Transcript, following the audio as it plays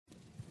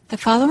The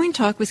following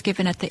talk was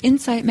given at the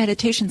Insight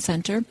Meditation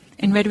Center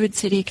in Redwood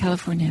City,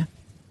 California.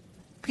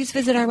 Please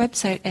visit our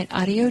website at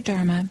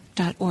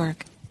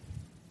audiodharma.org.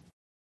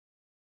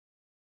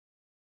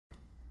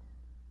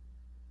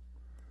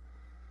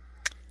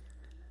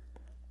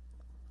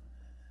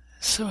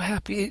 So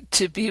happy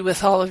to be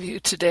with all of you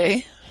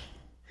today.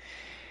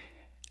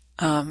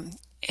 My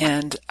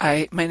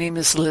name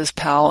is Liz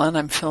Powell, and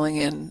I'm filling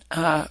in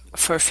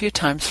for a few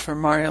times for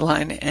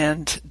Marjolein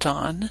and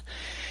Dawn.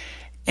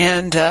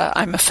 And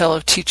I'm a fellow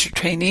teacher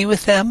trainee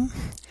with them,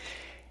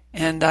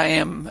 and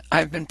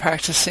I've been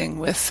practicing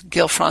with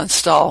Gil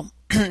Fronsdal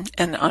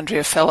and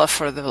Andrea Fella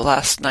for the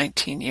last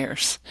 19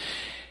 years.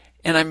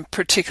 And I'm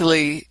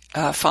particularly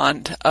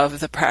fond of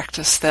the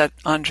practice that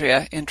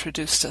Andrea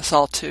introduced us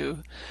all to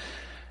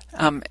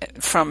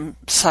from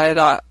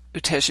Sayadaw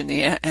U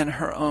Tejaniya and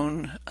her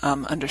own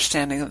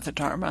understanding of the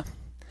Dharma.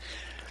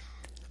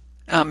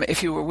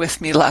 If you were with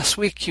me last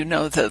week, you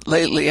know that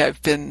lately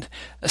I've been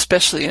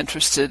especially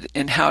interested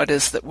in how it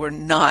is that we're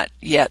not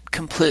yet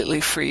completely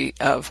free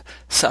of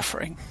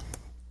suffering.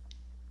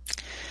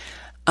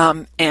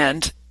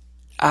 And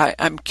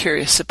I'm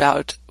curious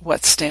about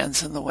what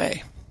stands in the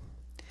way.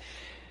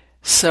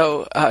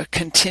 So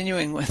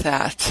continuing with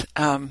that,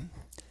 I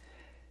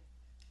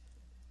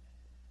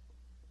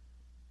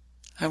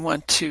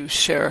want to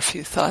share a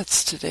few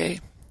thoughts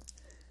today.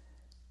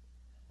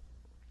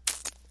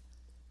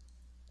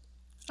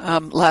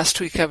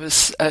 Last week I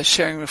was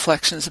sharing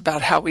reflections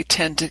about how we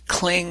tend to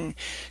cling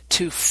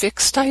to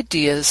fixed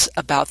ideas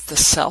about the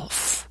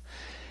self,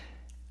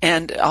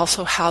 and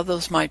also how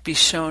those might be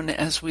shown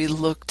as we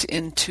looked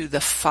into the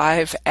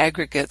 5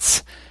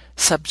 aggregates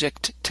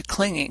subject to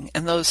clinging,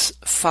 and those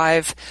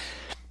 5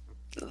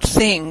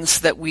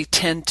 things that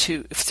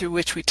through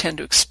which we tend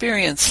to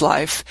experience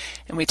life,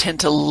 and we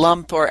tend to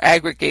lump or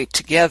aggregate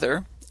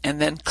together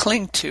and then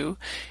cling to,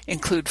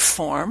 include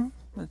form,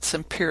 its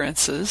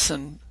appearances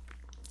and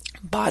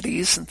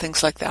bodies and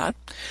things like that.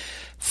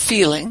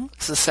 Feeling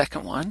is the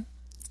second one.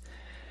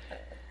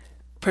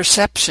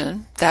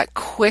 Perception, that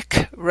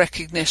quick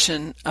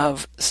recognition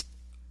of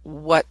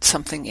what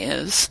something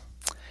is.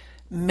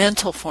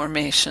 Mental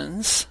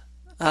formations,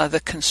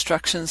 the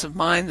constructions of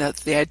mind,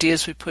 the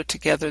ideas we put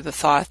together, the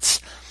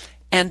thoughts.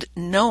 And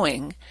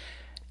knowing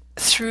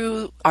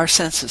through our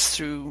senses,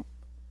 through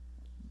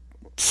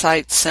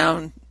sight,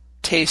 sound,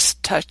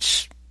 taste,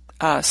 touch,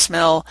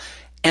 smell,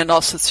 and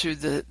also through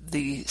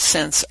the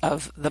sense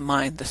of the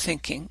mind, the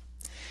thinking.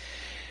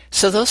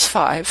 So those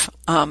 5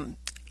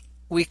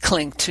 we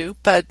cling to,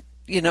 but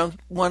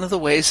one of the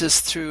ways is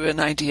through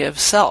an idea of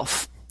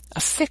self, a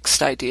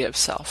fixed idea of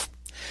self.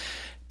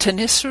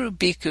 Thanissaro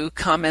Bhikkhu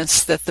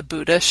comments that the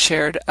Buddha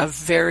shared a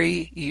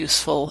very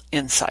useful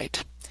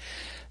insight.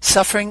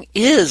 Suffering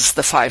is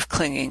the 5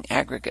 clinging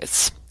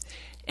aggregates,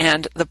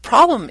 and the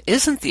problem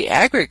isn't the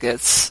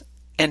aggregates.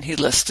 And he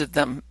listed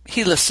them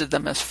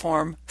as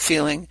form,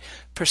 feeling,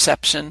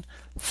 perception,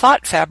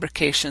 thought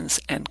fabrications,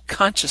 and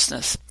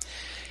consciousness.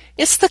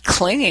 It's the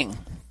clinging.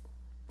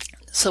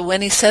 So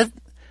when he said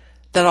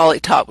that all he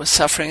taught was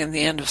suffering and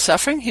the end of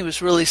suffering, he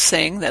was really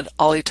saying that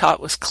all he taught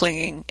was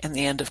clinging and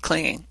the end of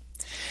clinging.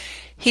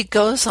 He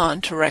goes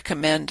on to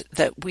recommend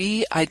that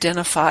we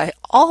identify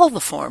all the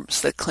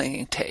forms that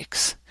clinging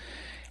takes.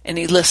 And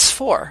he lists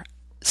 4: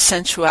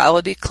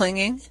 sensuality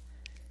clinging,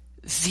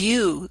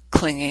 view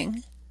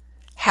clinging,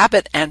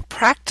 habit and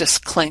practice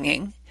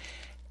clinging,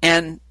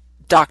 and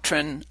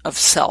doctrine of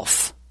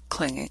self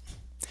clinging.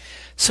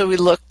 So we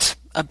looked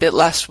a bit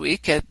last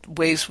week at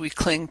ways we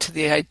cling to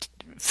the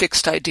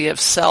fixed idea of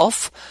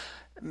self,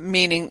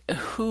 meaning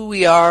who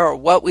we are or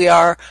what we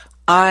are,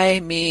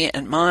 I, me,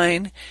 and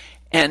mine,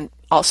 and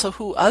also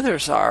who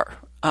others are,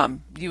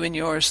 you and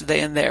yours, they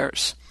and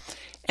theirs.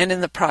 And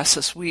in the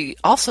process, we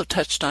also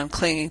touched on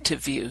clinging to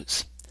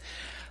views.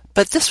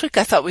 But this week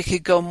I thought we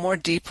could go more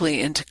deeply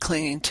into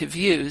clinging to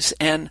views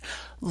and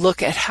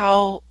look at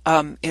how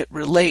it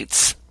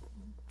relates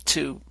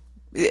to,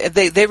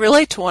 they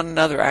relate to one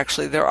another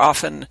actually. They're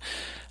often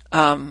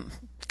kind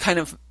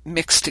of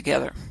mixed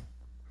together.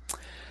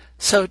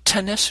 So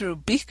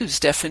Thanissaro Bhikkhu's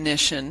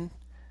definition,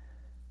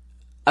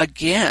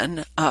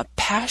 again,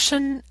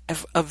 passion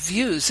of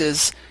views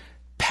is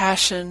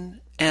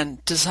passion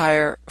and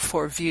desire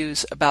for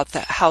views about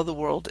how the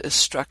world is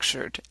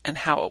structured and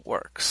how it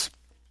works.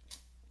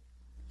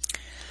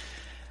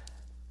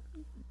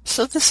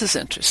 So this is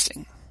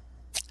interesting.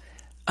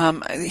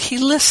 He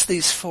lists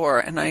these 4,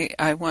 and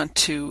I want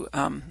to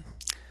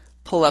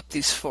pull up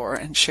these 4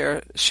 and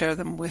share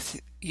them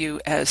with you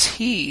as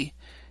he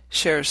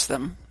shares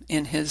them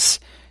in his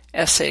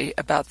essay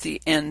about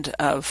the end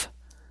of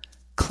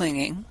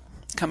clinging,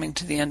 coming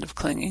to the end of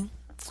clinging.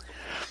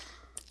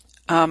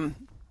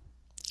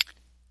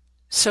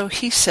 So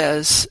he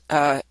says,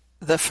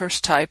 the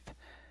first type,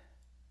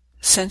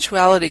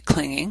 sensuality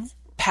clinging,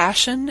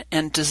 passion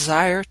and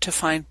desire to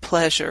find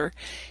pleasure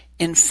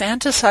in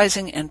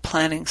fantasizing and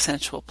planning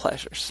sensual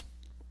pleasures.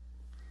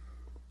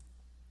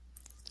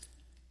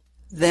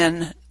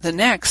 Then the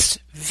next,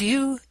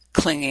 view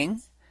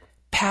clinging,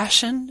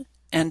 passion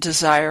and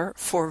desire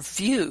for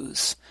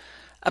views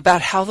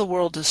about how the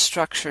world is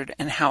structured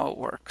and how it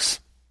works.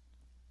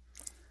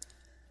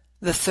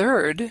 The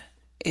third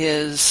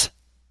is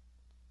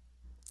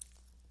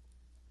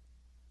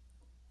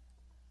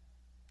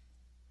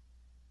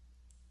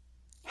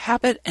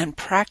habit and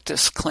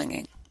practice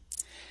clinging,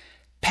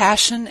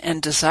 passion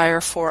and desire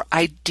for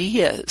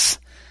ideas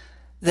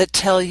that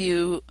tell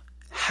you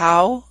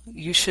how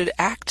you should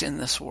act in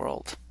this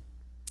world.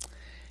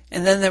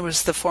 And then there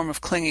was the form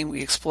of clinging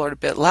we explored a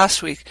bit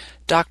last week,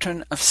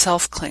 doctrine of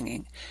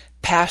self-clinging,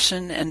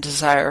 passion and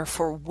desire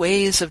for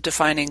ways of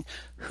defining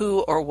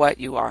who or what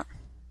you are.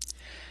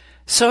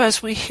 So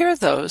as we hear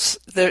those,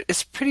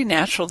 it's pretty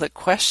natural that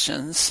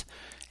questions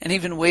and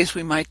even ways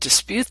we might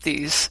dispute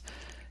these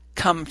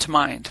come to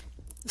mind.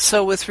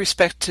 So with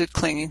respect to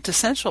clinging to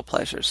sensual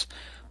pleasures,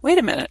 wait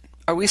a minute,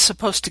 are we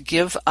supposed to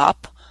give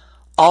up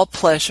all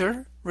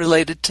pleasure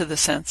related to the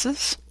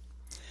senses?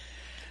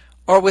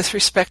 Or with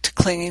respect to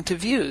clinging to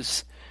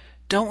views,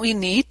 don't we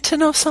need to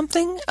know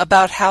something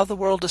about how the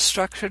world is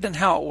structured and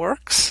how it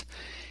works?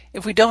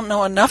 If we don't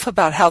know enough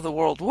about how the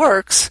world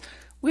works,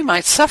 we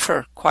might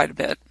suffer quite a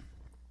bit.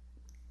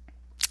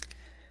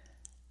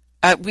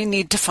 We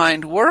need to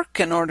find work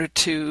in order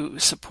to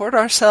support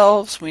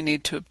ourselves. We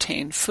need to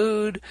obtain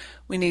food.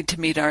 We need to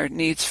meet our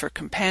needs for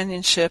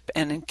companionship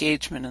and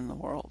engagement in the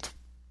world.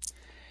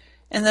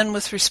 And then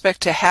with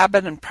respect to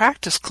habit and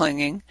practice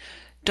clinging,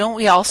 don't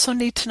we also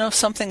need to know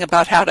something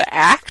about how to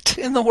act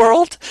in the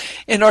world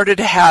in order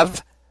to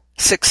have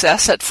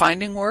success at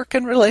finding work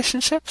and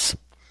relationships?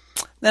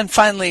 Then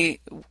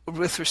finally,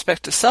 with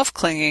respect to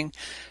self-clinging,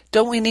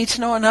 don't we need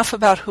to know enough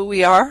about who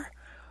we are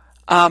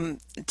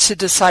to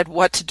decide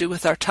what to do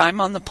with our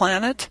time on the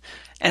planet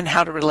and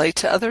how to relate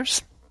to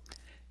others?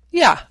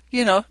 Yeah,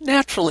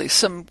 naturally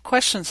some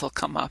questions will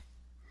come up.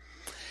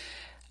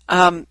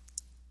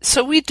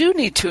 So we do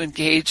need to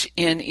engage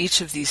in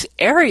each of these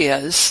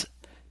areas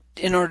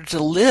in order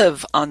to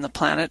live on the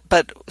planet.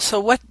 But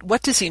so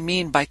what does he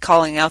mean by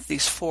calling out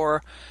these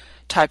four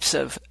types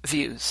of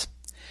views?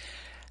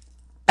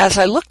 As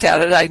I looked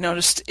at it, I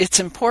noticed it's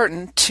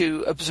important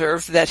to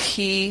observe that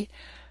he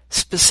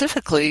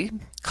specifically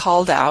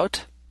called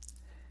out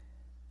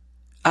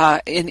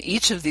in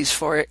each of these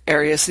four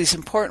areas these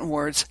important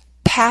words,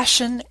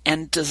 passion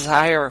and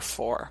desire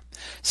for.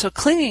 So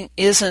clinging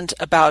isn't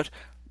about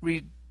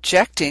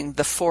rejecting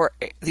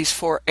these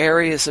four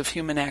areas of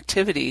human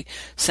activity,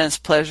 sense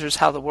pleasures,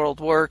 how the world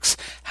works,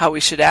 how we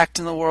should act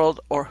in the world,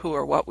 or who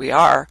or what we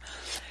are.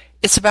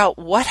 It's about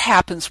what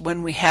happens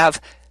when we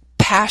have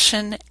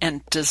passion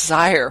and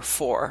desire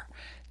for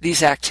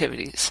these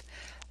activities.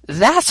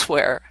 That's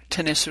where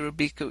Tanisu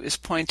Rubiku is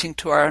pointing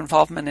to our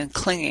involvement in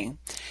clinging,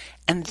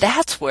 and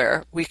that's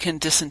where we can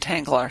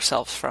disentangle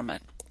ourselves from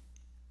it.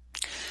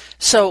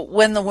 So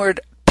when the word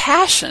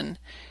passion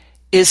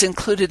is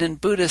included in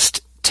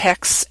Buddhist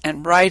texts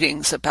and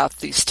writings about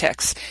these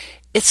texts,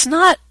 it's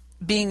not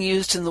being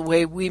used in the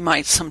way we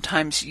might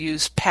sometimes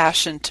use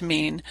passion to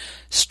mean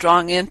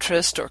strong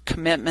interest or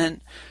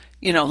commitment,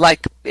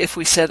 like if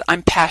we said,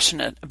 I'm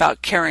passionate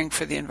about caring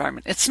for the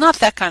environment. It's not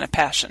that kind of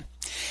passion.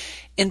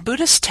 In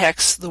Buddhist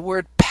texts, the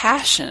word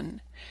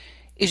passion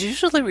is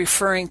usually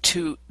referring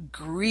to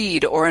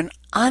greed or an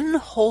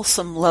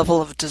unwholesome level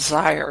of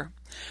desire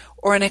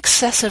or an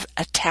excessive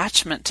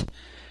attachment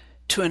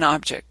to an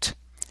object.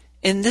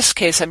 In this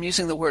case, I'm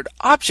using the word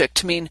object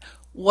to mean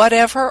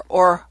whatever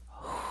or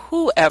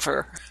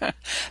whoever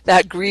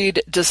that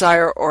greed,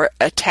 desire, or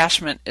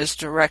attachment is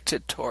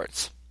directed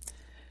towards.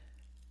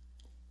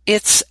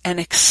 It's an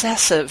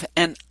excessive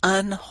and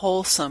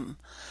unwholesome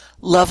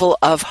level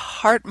of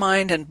heart,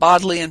 mind, and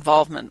bodily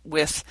involvement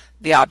with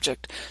the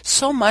object,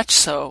 so much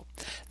so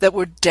that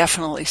we're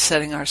definitely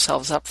setting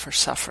ourselves up for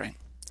suffering.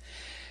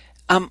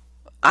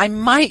 I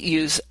might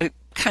use,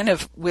 kind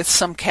of with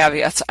some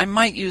caveats, I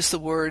might use the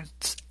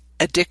words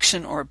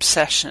addiction or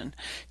obsession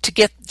to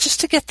get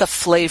the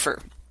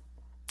flavor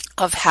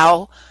of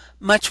how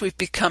much we've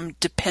become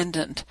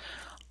dependent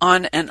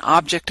on an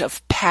object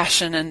of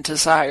passion and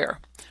desire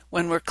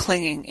when we're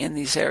clinging in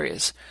these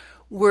areas.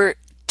 We're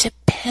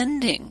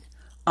depending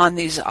on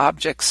these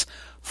objects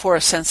for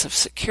a sense of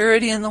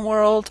security in the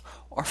world,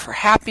 or for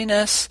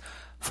happiness,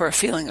 for a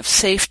feeling of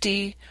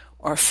safety,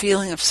 or a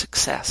feeling of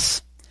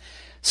success.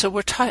 So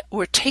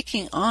we're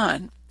taking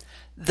on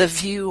the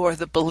view or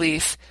the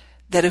belief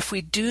that if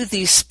we do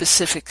these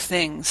specific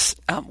things,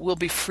 we'll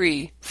be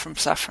free from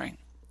suffering.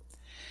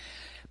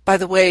 By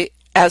the way,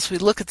 as we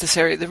look at this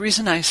area, the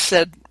reason I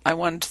said I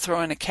wanted to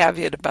throw in a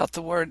caveat about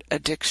the word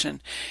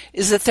addiction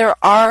is that there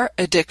are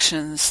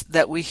addictions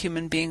that we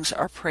human beings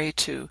are prey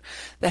to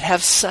that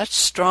have such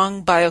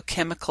strong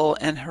biochemical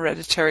and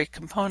hereditary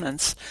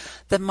components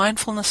that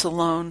mindfulness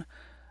alone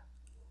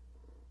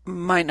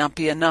might not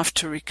be enough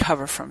to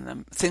recover from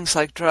them. Things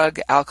like drug,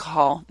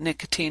 alcohol,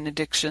 nicotine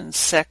addictions,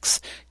 sex,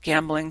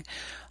 gambling,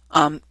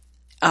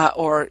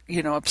 or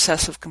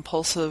obsessive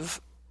compulsive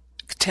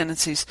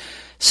tendencies.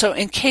 So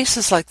in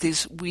cases like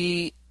these,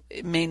 we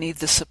may need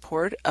the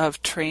support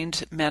of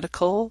trained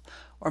medical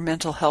or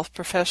mental health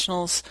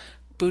professionals,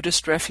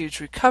 Buddhist refuge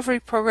recovery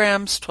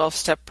programs,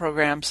 12-step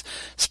programs,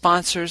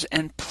 sponsors,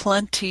 and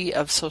plenty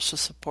of social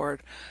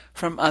support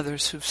from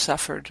others who've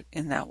suffered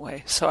in that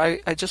way. So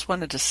I just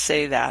wanted to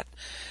say that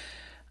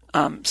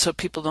so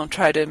people don't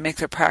try to make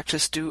their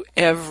practice do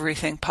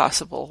everything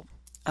possible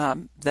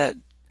that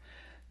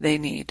they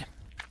need.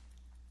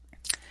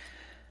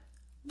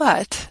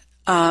 But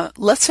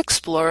let's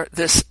explore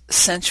this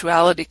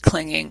sensuality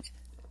clinging,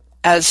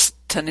 as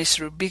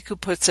Thanissaro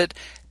Bhikkhu puts it,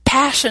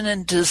 passion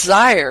and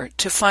desire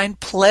to find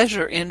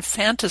pleasure in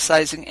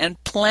fantasizing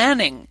and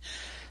planning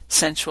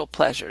sensual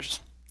pleasures.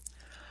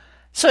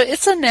 So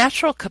it's a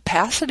natural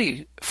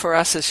capacity for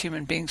us as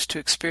human beings to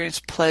experience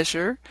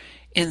pleasure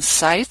in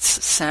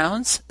sights,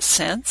 sounds,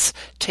 scents,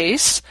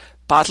 tastes,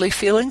 bodily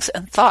feelings,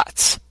 and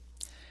thoughts.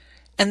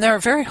 And there are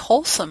very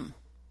wholesome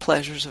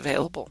pleasures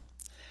available.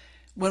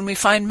 When we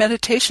find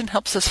meditation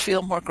helps us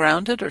feel more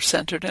grounded or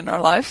centered in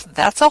our lives,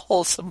 that's a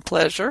wholesome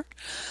pleasure.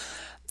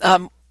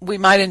 We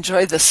might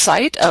enjoy the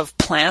sight of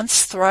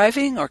plants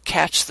thriving or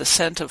catch the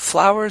scent of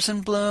flowers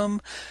in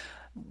bloom.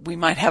 We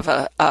might have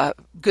a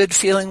good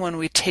feeling when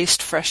we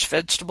taste fresh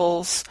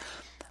vegetables,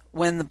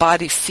 when the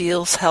body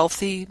feels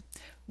healthy,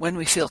 when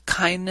we feel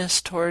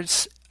kindness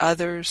towards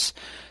others.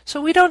 So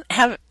we don't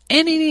have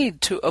any need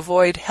to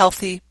avoid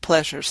healthy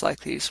pleasures like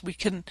these. We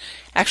can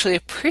actually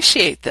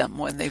appreciate them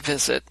when they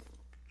visit.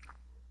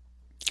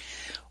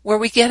 Where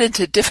we get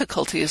into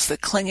difficulty is the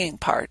clinging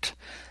part,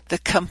 the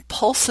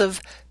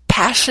compulsive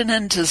passion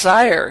and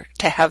desire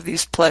to have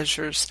these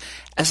pleasures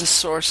as a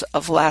source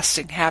of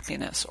lasting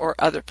happiness or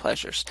other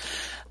pleasures.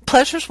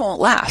 Pleasures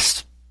won't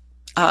last.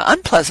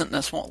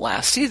 Unpleasantness won't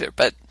last either,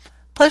 but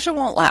pleasure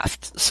won't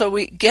last. So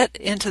we get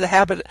into the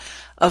habit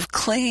of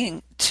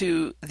clinging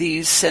to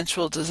these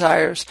sensual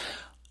desires,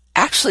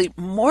 actually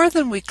more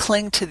than we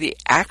cling to the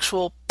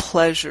actual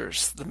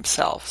pleasures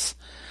themselves.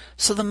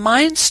 So the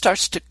mind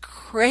starts to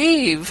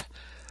crave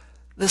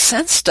the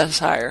sense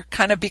desire,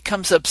 kind of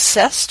becomes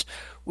obsessed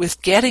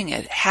with getting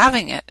it,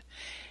 having it.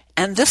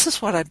 And this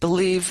is what I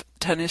believe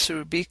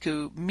Thanissaro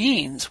Bhikkhu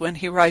means when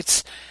he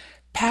writes,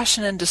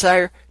 passion and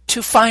desire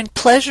to find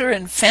pleasure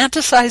in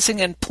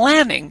fantasizing and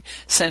planning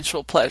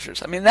sensual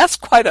pleasures. I mean, that's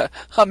quite a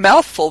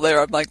mouthful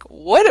there. I'm like,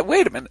 wait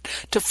a minute.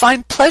 To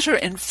find pleasure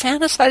in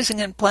fantasizing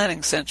and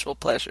planning sensual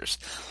pleasures.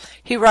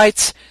 He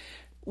writes,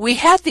 we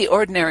had the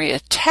ordinary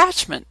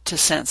attachment to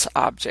sense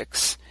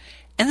objects,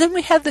 and then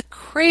we had the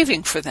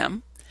craving for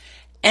them,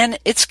 and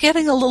it's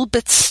getting a little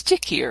bit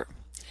stickier,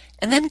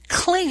 and then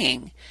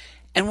clinging,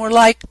 and we're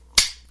like,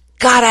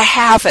 gotta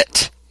have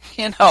it,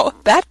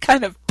 that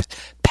kind of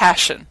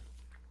passion.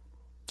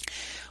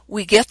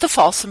 We get the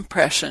false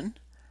impression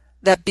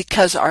that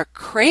because our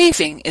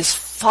craving is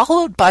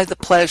followed by the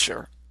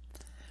pleasure,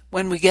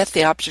 when we get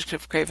the object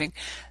of craving,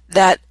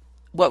 that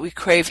what we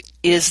crave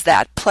is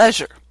that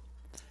pleasure.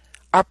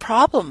 Our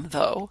problem,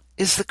 though,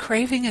 is the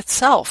craving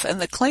itself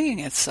and the clinging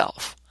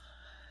itself.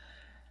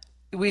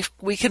 We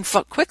can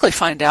quickly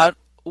find out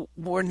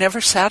we're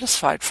never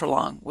satisfied for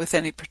long with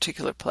any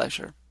particular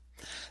pleasure.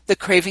 The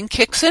craving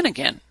kicks in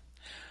again.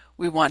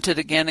 We want it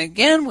again and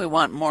again. We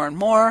want more and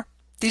more.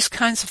 These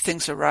kinds of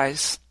things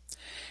arise.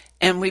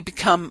 And we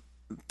become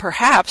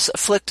perhaps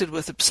afflicted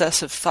with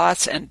obsessive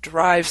thoughts and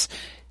drives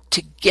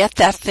to get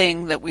that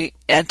thing that we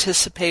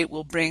anticipate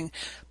will bring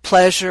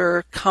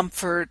pleasure,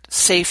 comfort,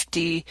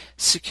 safety,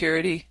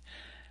 security.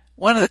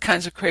 One of the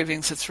kinds of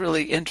cravings that's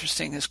really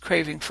interesting is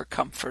craving for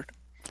comfort.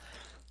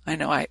 I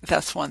know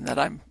that's one that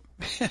I'm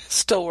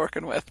still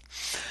working with.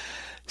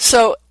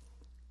 So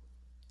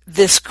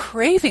this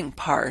craving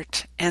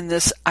part and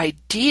this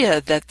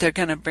idea that they're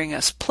going to bring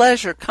us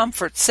pleasure,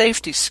 comfort,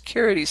 safety,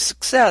 security,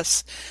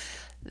 success,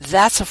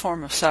 that's a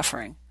form of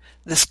suffering.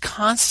 This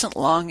constant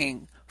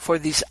longing for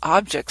these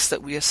objects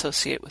that we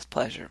associate with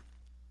pleasure.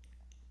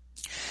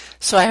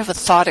 So I have a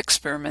thought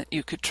experiment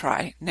you could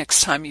try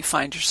next time you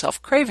find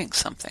yourself craving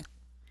something.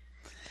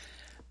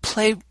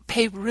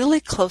 Pay really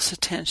close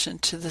attention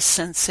to the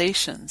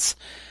sensations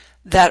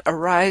that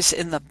arise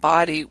in the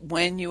body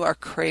when you are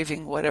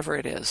craving whatever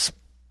it is.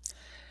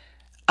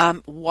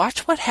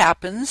 Watch what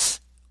happens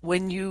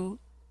when you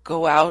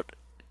go out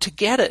to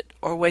get it,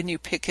 or when you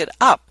pick it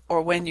up,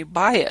 or when you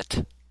buy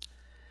it.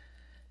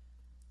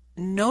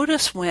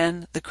 Notice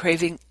when the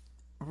craving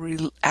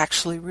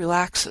actually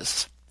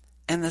relaxes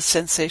and the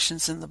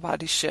sensations in the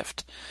body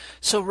shift.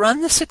 So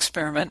run this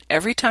experiment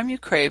every time you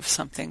crave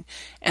something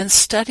and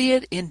study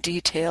it in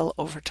detail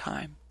over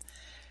time.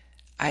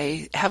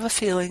 I have a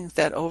feeling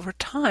that over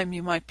time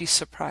you might be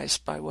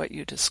surprised by what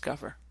you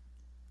discover.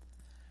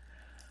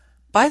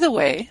 By the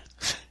way,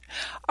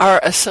 our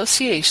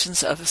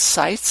associations of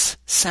sights,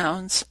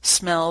 sounds,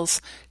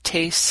 smells,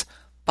 tastes,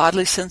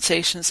 bodily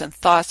sensations, and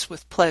thoughts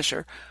with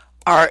pleasure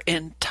are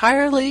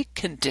entirely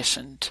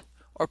conditioned,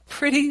 or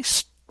pretty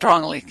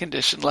strongly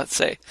conditioned, let's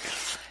say.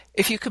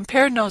 If you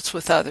compare notes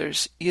with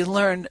others, you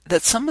learn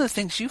that some of the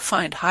things you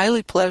find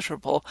highly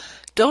pleasurable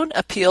don't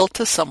appeal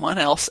to someone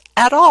else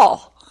at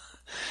all.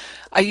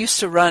 I used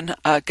to run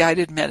a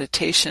guided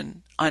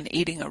meditation on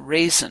eating a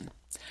raisin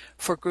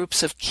for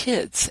groups of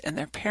kids and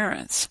their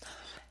parents,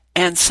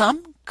 and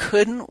some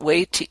couldn't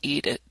wait to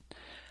eat it.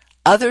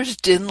 Others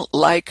didn't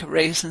like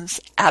raisins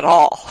at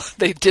all.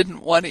 They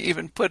didn't want to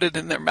even put it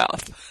in their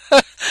mouth.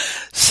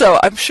 So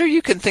I'm sure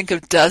you can think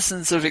of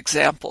dozens of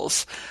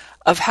examples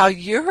of how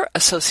your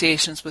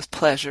associations with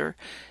pleasure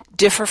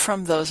differ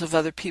from those of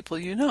other people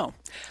you know.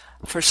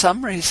 For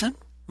some reason,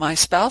 my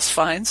spouse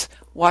finds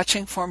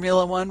watching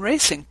Formula One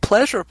racing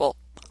pleasurable.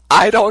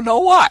 I don't know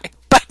why,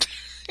 but,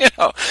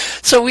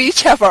 so we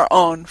each have our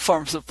own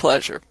forms of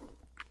pleasure.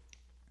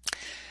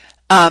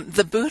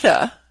 The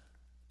Buddha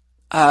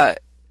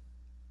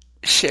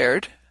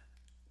shared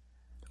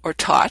or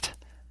taught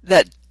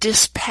that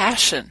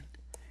dispassion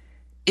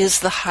is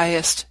the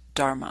highest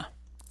dharma,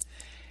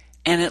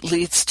 and it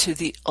leads to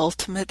the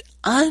ultimate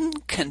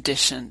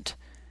unconditioned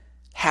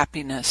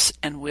happiness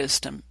and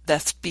wisdom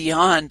that's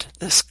beyond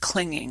this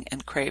clinging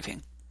and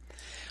craving.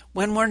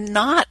 When we're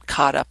not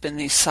caught up in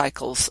these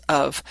cycles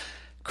of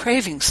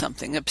craving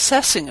something,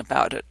 obsessing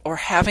about it, or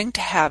having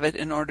to have it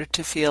in order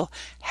to feel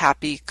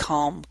happy,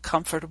 calm,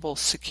 comfortable,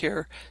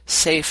 secure,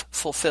 safe,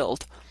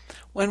 fulfilled,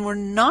 when we're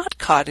not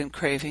caught in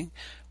craving,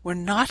 we're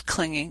not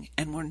clinging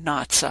and we're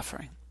not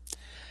suffering.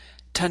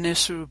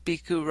 Thanissaro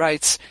Bhikkhu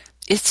writes,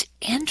 "It's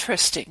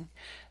interesting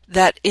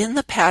that in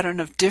the pattern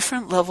of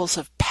different levels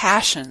of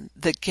passion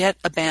that get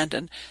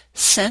abandoned,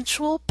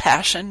 sensual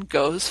passion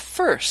goes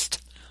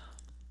first.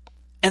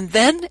 And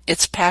then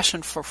it's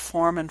passion for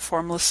form and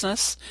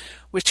formlessness,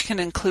 which can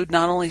include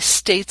not only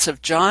states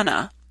of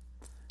jhana,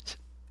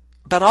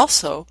 but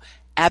also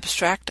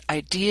abstract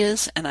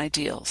ideas and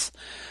ideals."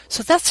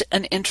 So that's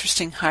an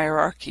interesting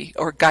hierarchy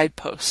or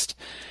guidepost.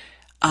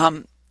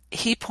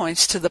 He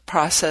points to the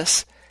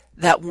process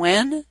that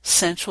when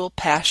sensual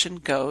passion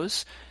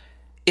goes,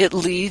 it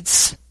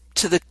leads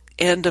to the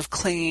end of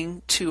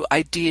clinging to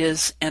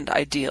ideas and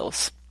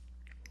ideals.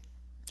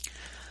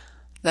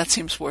 That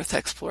seems worth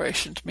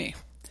exploration to me.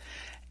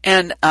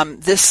 And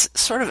this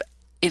sort of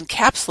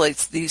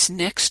encapsulates these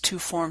next two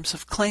forms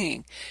of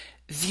clinging.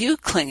 View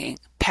clinging,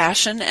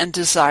 passion and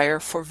desire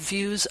for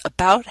views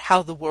about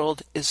how the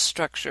world is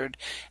structured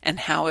and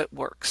how it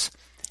works.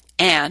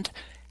 And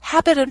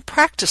habit and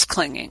practice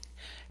clinging,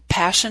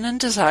 passion and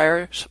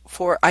desire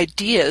for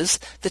ideas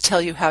that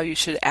tell you how you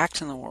should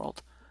act in the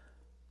world.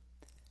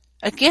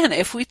 Again,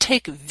 if we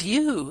take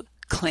view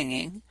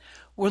clinging,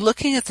 we're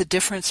looking at the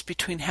difference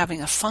between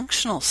having a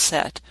functional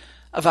set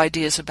of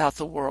ideas about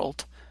the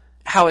world,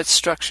 how it's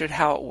structured,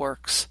 how it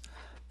works.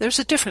 There's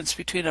a difference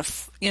between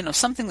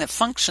something that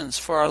functions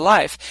for our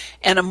life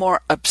and a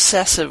more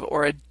obsessive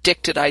or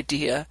addicted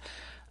idea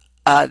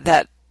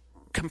that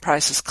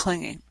comprises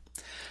clinging.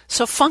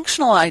 So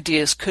functional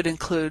ideas could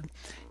include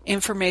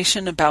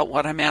information about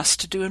what I'm asked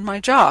to do in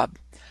my job,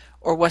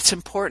 or what's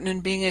important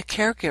in being a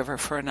caregiver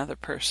for another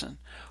person,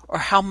 or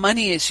how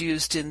money is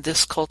used in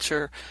this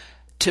culture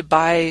to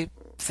buy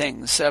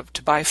things,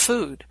 to buy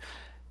food,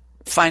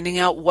 finding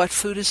out what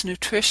food is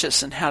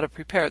nutritious and how to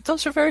prepare it.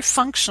 Those are very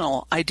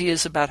functional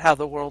ideas about how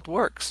the world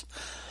works.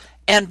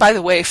 And by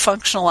the way,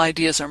 functional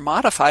ideas are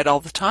modified all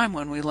the time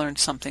when we learn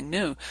something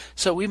new.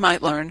 So we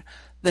might learn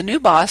the new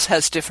boss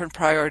has different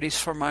priorities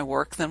for my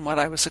work than what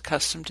I was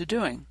accustomed to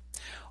doing.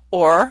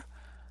 Or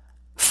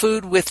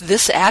food with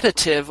this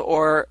additive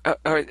or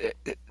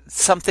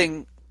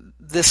something,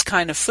 this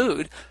kind of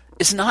food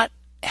is not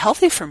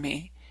healthy for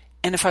me.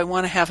 And if I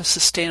want to have a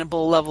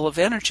sustainable level of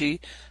energy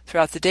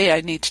throughout the day,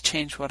 I need to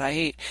change what I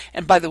eat.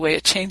 And by the way,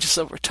 it changes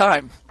over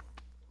time,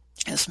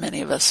 as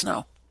many of us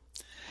know.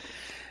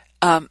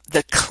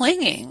 The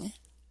clinging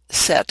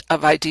set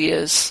of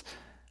ideas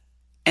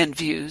and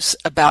views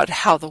about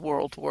how the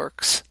world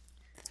works,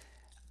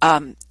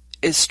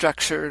 is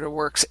structured or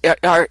works,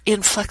 are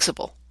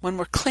inflexible. When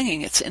we're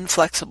clinging, it's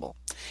inflexible.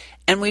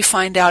 And we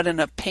find out in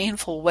a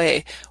painful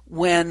way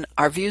when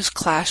our views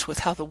clash with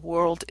how the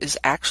world is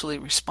actually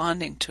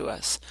responding to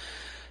us.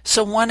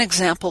 So one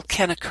example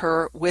can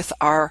occur with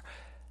our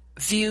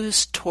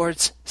views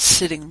towards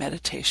sitting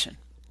meditation.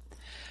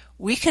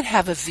 We can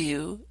have a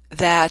view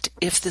that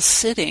if the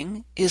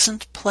sitting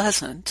isn't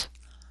pleasant,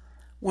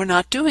 we're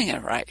not doing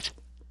it right.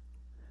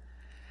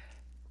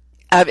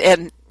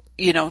 And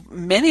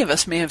many of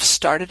us may have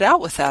started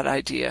out with that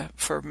idea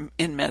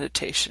in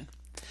meditation.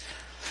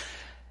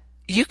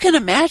 You can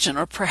imagine,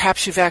 or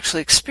perhaps you've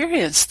actually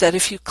experienced, that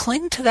if you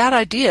cling to that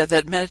idea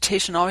that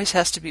meditation always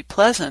has to be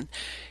pleasant,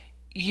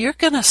 you're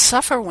going to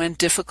suffer when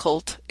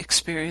difficult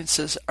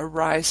experiences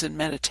arise in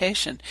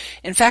meditation.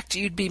 In fact,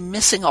 you'd be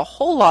missing a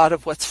whole lot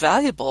of what's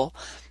valuable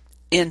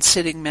in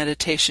sitting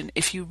meditation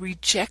if you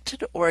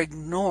rejected or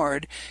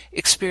ignored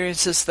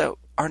experiences that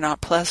are not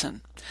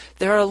pleasant.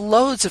 There are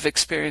loads of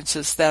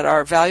experiences that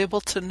are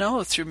valuable to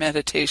know through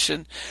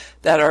meditation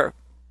that are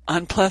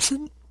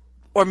unpleasant,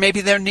 or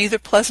maybe they're neither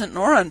pleasant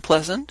nor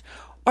unpleasant,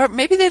 or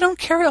maybe they don't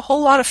carry a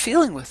whole lot of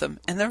feeling with them,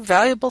 and they're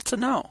valuable to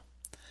know.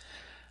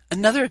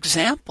 Another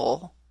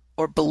example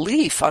or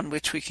belief on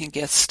which we can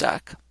get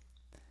stuck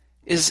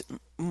is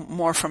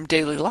more from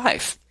daily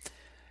life.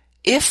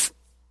 If,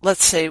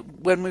 let's say,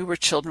 when we were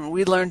children,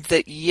 we learned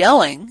that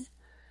yelling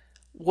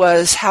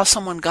was how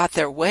someone got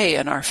their way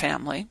in our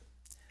family,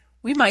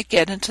 we might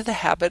get into the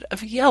habit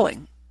of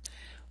yelling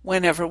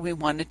whenever we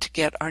wanted to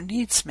get our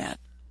needs met.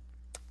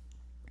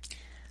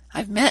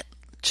 I've met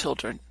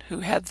children who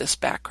had this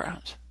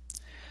background.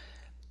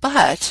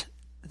 But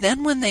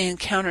then when they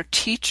encounter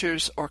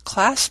teachers or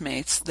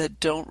classmates that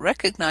don't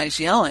recognize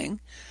yelling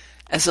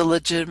as a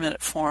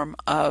legitimate form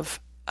of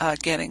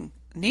getting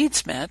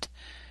needs met,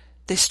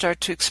 they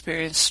start to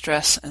experience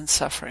stress and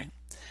suffering.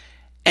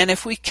 And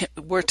if we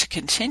were to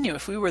continue,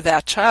 if we were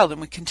that child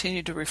and we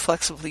continue to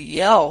reflexively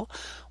yell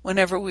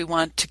whenever we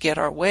want to get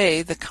our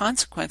way, the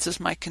consequences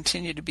might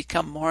continue to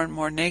become more and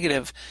more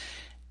negative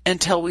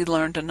until we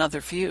learned another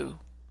view,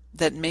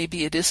 that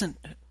maybe it isn't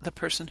the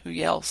person who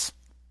yells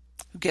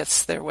who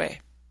gets their way.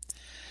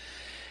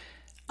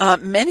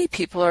 Many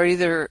people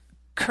are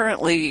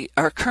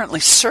currently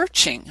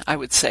searching, I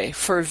would say,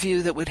 for a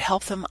view that would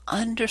help them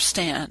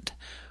understand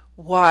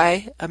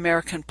why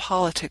American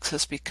politics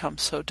has become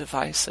so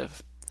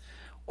divisive.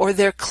 Or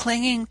they're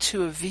clinging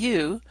to a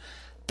view,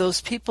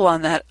 those people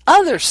on that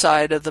other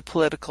side of the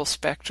political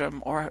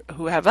spectrum or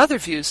who have other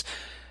views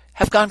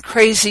have gone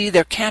crazy.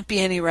 There can't be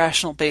any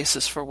rational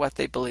basis for what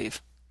they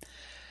believe.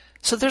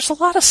 So there's a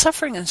lot of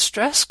suffering and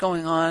stress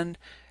going on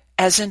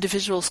as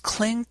individuals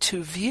cling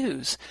to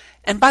views.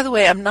 And by the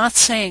way, I'm not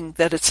saying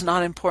that it's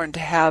not important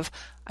to have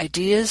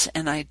ideas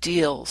and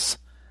ideals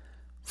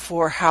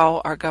for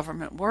how our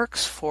government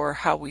works, for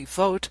how we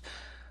vote.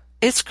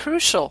 It's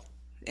crucial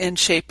in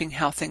shaping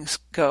how things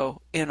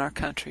go in our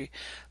country.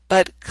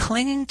 But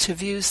clinging to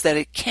views that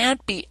it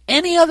can't be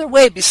any other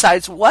way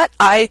besides what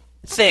I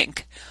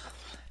think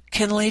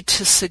can lead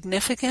to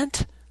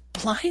significant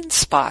blind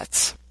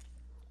spots.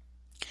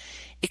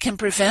 It can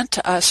prevent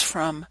us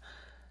from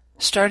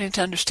starting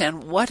to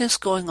understand what is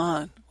going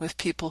on with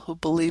people who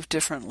believe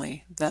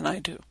differently than I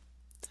do.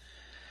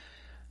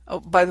 Oh,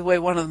 by the way,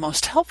 one of the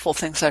most helpful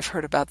things I've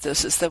heard about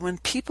this is that when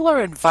people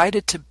are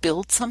invited to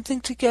build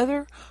something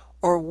together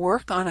or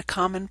work on a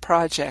common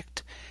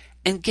project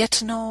and get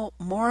to know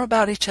more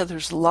about each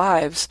other's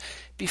lives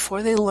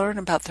before they learn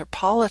about their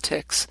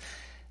politics,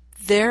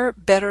 they're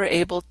better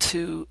able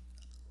to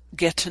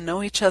get to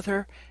know each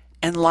other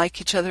and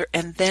like each other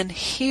and then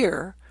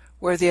hear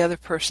where the other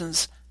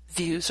person's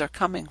views are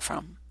coming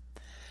from.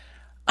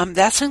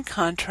 That's in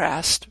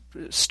contrast,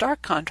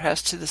 stark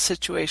contrast to the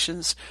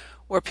situations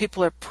where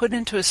people are put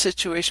into a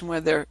situation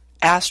where they're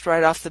asked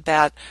right off the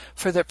bat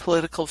for their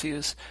political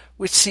views,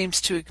 which seems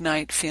to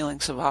ignite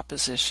feelings of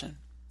opposition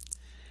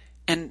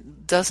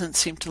and doesn't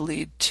seem to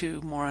lead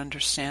to more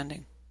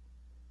understanding.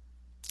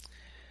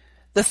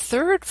 The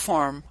third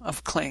form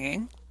of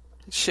clinging,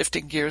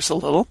 shifting gears a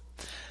little,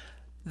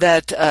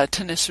 that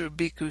Thanissaro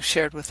Bhikkhu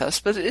shared with us,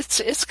 but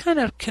it's kind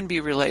of can be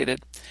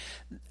related,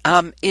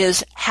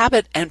 is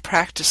habit and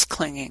practice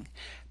clinging,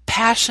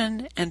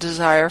 passion and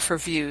desire for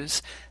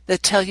views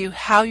that tell you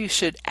how you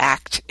should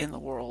act in the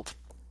world.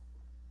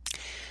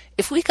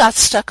 If we got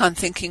stuck on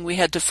thinking we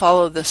had to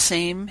follow the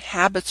same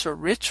habits or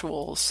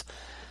rituals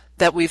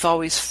that we've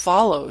always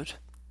followed,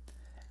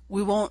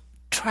 we won't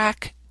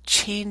track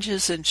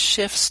changes and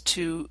shifts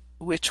to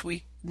which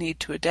we need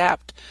to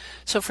adapt.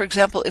 So, for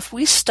example, if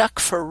we stuck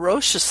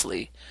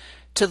ferociously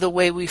to the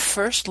way we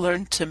first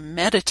learned to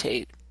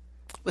meditate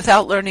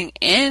without learning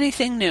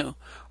anything new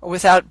or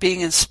without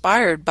being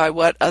inspired by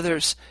what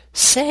others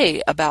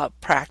say about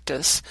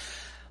practice,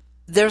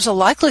 there's a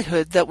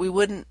likelihood that we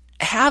wouldn't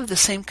have the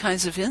same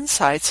kinds of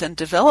insights and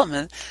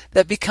development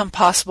that become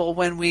possible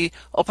when we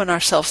open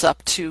ourselves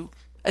up to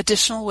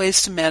additional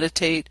ways to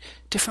meditate,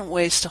 different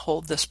ways to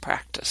hold this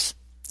practice.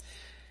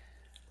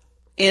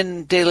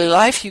 In daily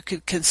life, you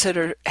could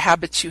consider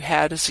habits you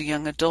had as a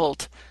young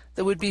adult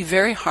that would be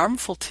very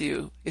harmful to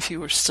you if you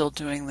were still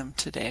doing them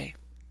today.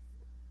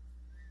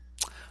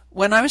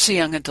 When I was a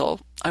young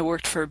adult, I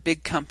worked for a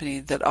big company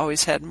that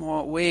always had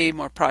way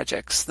more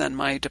projects than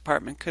my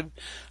department could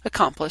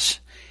accomplish,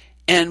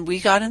 and we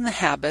got in the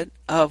habit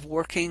of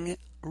working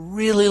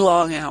really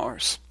long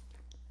hours.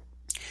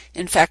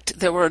 In fact,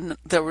 there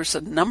was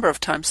a number of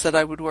times that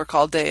I would work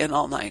all day and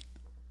all night.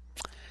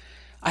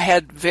 I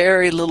had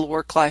very little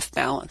work-life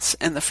balance,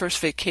 and the first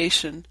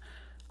vacation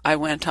I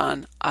went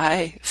on,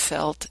 I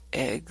felt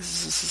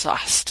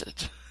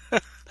exhausted.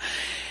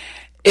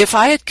 If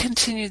I had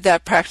continued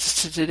that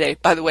practice to today,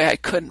 by the way, I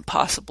couldn't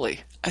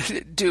possibly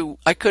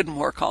I couldn't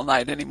work all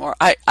night anymore.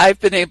 I've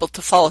been able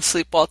to fall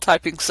asleep while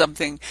typing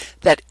something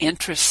that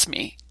interests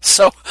me.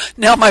 So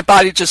now my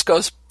body just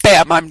goes,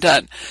 bam, I'm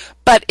done.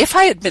 But if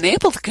I had been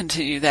able to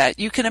continue that,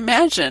 you can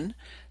imagine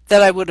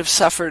that I would have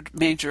suffered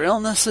major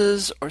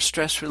illnesses or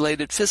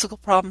stress-related physical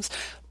problems,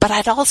 but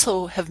I'd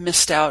also have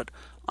missed out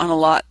on a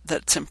lot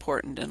that's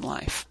important in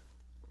life.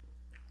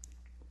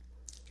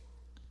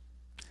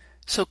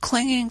 So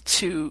clinging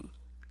to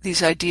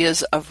these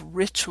ideas of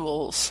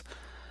rituals,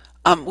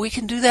 we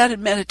can do that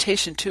in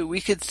meditation too.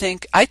 We could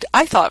think, I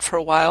thought for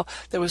a while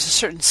there was a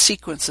certain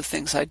sequence of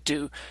things I'd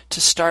do to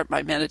start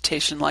my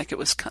meditation, like it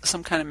was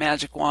some kind of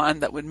magic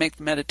wand that would make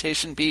the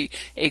meditation be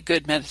a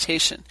good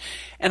meditation.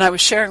 And I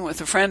was sharing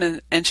with a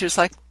friend, and she was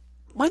like,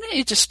 why don't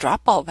you just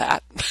drop all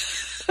that?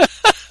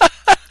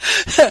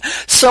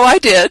 So I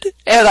did,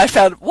 and I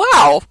found,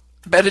 wow,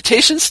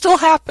 meditations still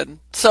happen.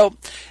 So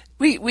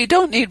we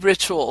don't need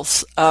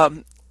rituals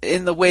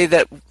in the way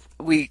that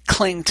we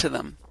cling to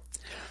them.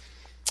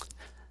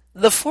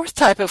 The fourth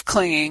type of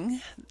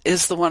clinging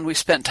is the one we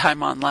spent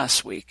time on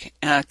last week,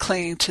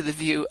 clinging to the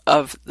view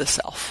of the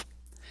self.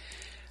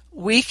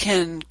 We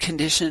can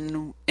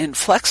condition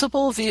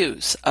inflexible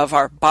views of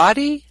our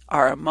body,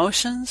 our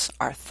emotions,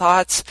 our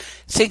thoughts,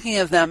 thinking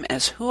of them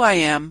as who I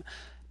am,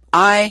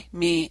 I,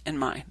 me, and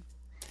mine.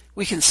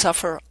 We can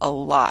suffer a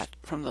lot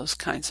from those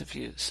kinds of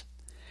views.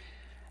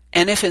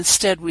 And if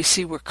instead we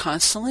see we're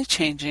constantly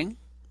changing,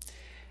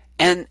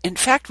 and in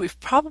fact we've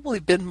probably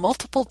been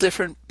multiple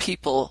different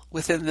people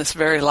within this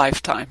very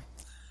lifetime,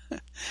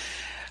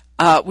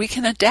 we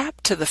can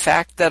adapt to the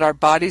fact that our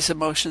body's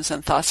emotions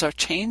and thoughts are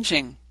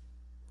changing,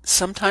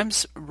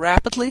 sometimes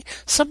rapidly,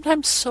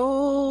 sometimes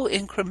so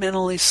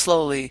incrementally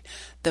slowly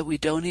that we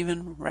don't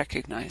even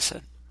recognize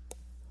it.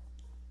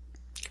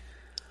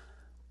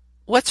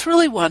 What's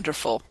really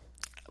wonderful,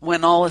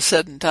 when all is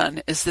said and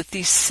done, is that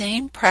these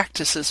same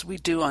practices we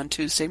do on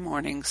Tuesday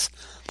mornings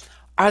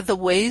are the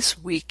ways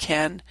we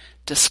can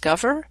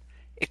discover,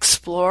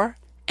 explore,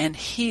 and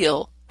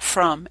heal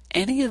from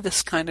any of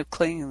this kind of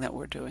clinging that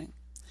we're doing.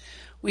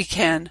 We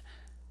can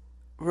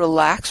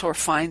relax or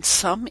find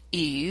some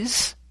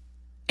ease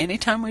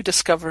anytime we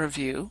discover a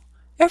view.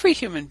 Every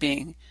human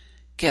being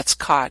gets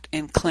caught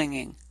in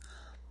clinging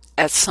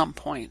at some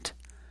point.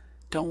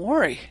 Don't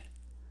worry.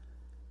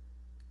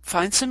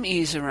 Find some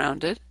ease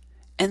around it,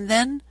 and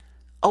then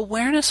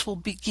awareness will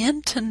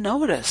begin to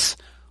notice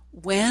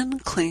when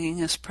clinging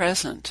is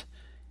present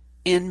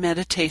in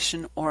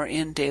meditation or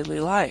in daily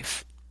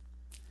life.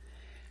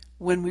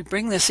 When we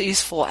bring this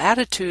easeful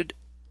attitude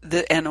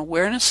and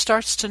awareness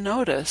starts to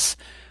notice,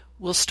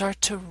 we'll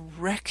start to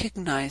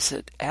recognize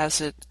it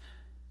as it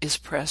is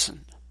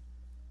present.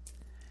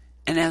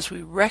 And as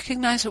we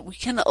recognize it, we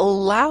can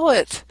allow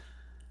it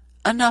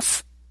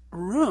enough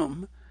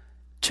room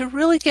to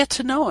really get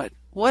to know it.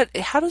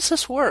 How does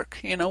this work?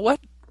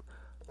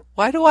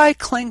 Why do I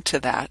cling to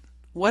that?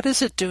 What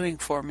is it doing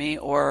for me,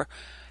 or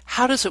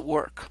how does it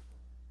work?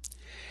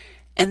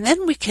 And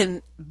then we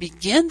can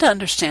begin to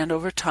understand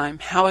over time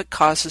how it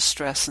causes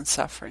stress and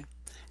suffering.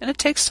 And it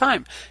takes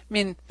time.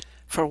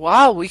 For a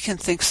while we can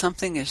think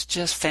something is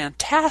just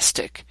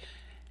fantastic,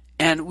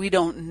 and we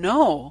don't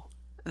know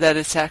that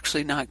it's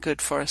actually not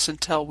good for us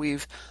until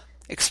we've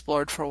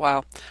explored for a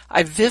while.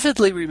 I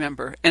vividly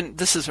remember, and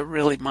this is a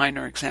really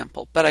minor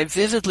example, but I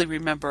vividly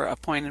remember a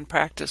point in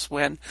practice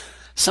when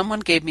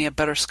someone gave me a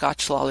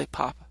butterscotch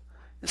lollipop.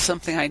 It's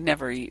something I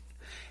never eat.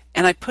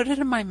 And I put it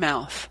in my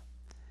mouth,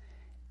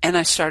 and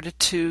I started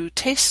to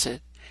taste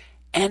it.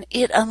 And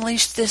it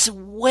unleashed this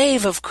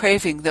wave of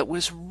craving that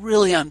was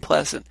really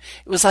unpleasant.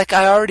 It was like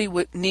I already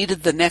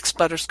needed the next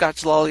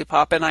butterscotch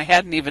lollipop, and I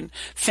hadn't even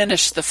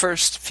finished the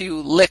first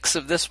few licks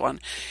of this one.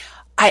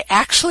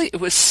 It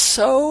was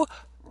so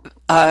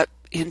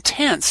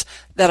intense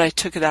that I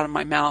took it out of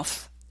my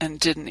mouth and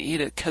didn't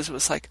eat it, because it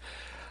was like,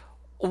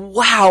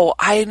 wow,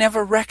 I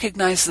never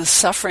recognized the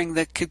suffering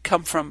that could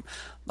come from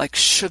like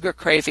sugar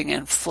craving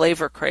and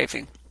flavor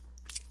craving.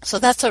 So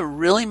that's a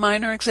really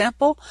minor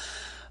example.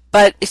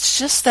 But it's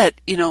just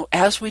that,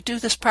 as we do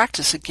this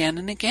practice again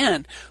and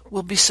again,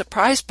 we'll be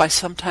surprised by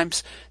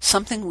sometimes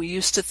something we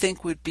used to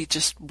think would be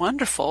just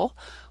wonderful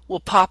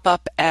will pop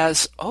up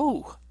as,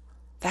 oh,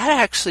 that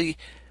actually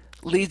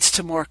leads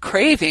to more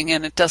craving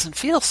and it doesn't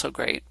feel so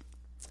great.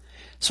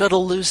 So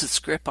it'll lose its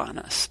grip on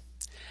us.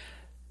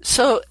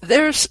 So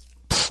there's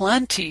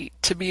plenty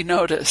to be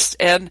noticed.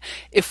 And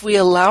if we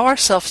allow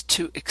ourselves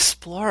to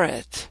explore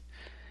it,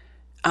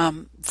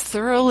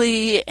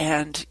 thoroughly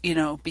and,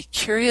 be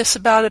curious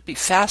about it, be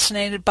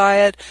fascinated by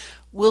it,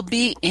 we'll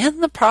be in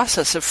the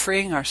process of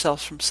freeing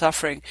ourselves from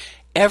suffering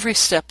every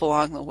step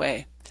along the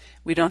way.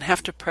 We don't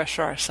have to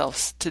pressure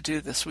ourselves to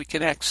do this. We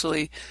can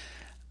actually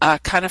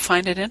kind of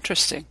find it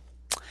interesting.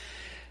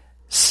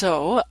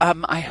 So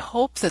I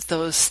hope that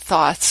those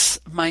thoughts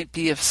might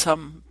be of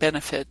some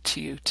benefit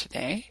to you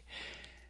today.